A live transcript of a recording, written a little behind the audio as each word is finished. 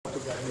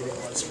that meeting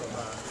was from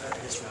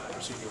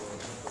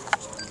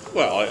procedural?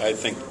 Well, I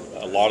think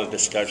a lot of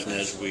discussion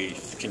as we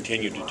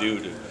continue to do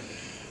to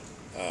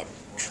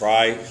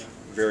try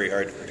very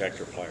hard to protect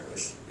our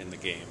players in the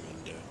game.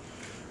 And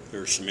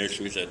there are some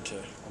issues that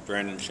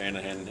Brandon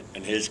Shanahan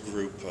and his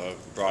group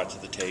brought to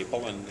the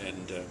table,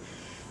 and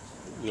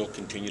we'll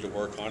continue to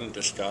work on and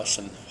discuss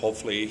and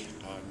hopefully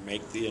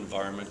make the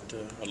environment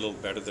a little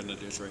better than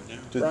it is right now.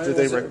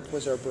 Brian,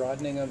 was there a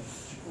broadening of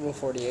Rule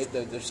 48?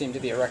 There seemed to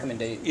be a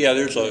recommendation. Yeah,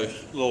 there's a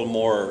little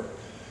more,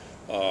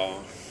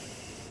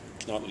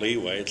 not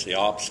leeway, it's the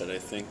opposite, I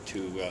think,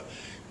 to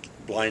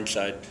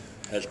blindside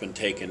has been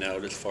taken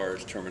out as far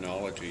as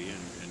terminology,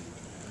 and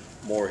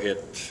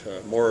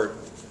more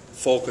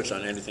focus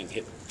on anything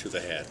hit to the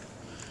head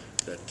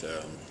that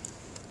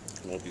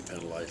won't be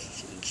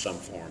penalized in some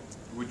form.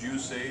 Would you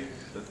say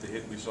that the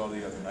hit we saw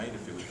the other night,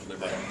 if it was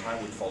delivered on time,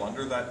 would fall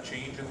under that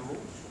change in the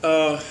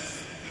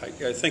rules?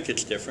 I think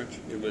it's different.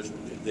 It was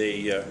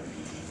the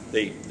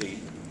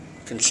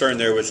concern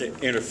there was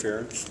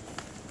interference,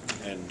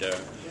 and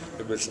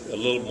it was a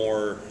little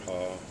more.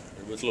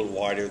 It was a little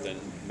wider than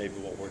maybe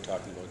what we're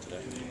talking about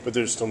today. But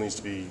there still needs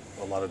to be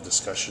a lot of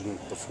discussion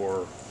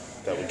before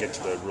that would get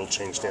to the rule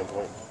change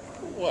standpoint.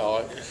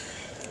 Well,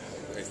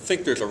 I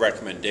think there's a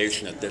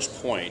recommendation at this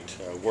point.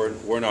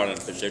 We're not in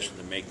a position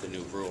to make the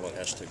new rule. It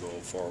has to go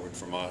forward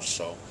from us.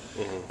 So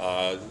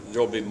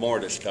there will be more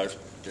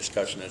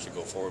discussion as we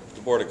go forward.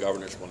 The Board of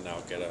Governors will now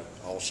get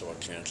also a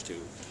chance to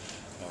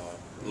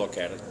look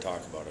at it and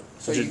talk about it.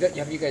 So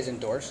have you guys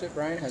endorsed it,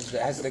 Brian? Has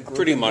the group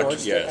pretty much,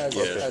 endorsed yes.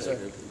 it as a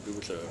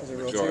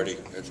Majority.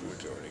 As a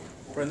majority.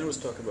 Brian, there was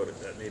talk about it,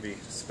 maybe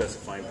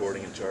specifying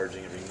boarding and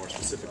charging and being more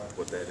specific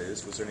what that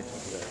is. Was there anything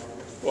to that?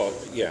 Well,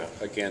 yeah.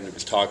 Again, there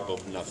was talk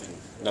about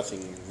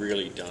nothing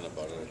really done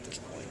about it at this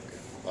point,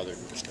 other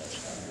than discussion.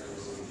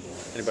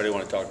 Anybody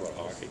want to talk about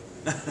hockey?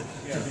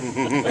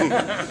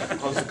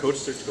 How's the coach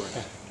search going?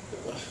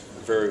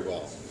 Very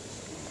well.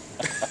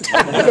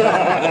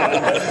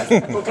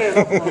 Okay.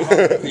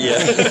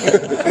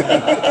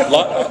 Yeah.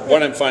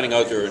 What I'm finding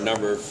out, there are a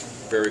number of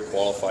very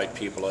qualified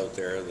people out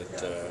there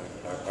that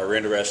are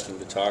interesting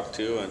to talk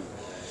to, and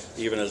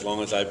even as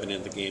long as I've been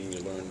in the game, you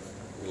learn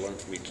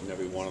from each and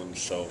every one of them.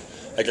 So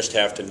I just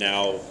have to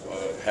now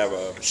have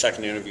a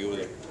second interview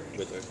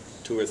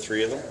with 2 or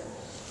 3 of them,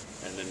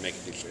 and then make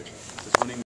a decision.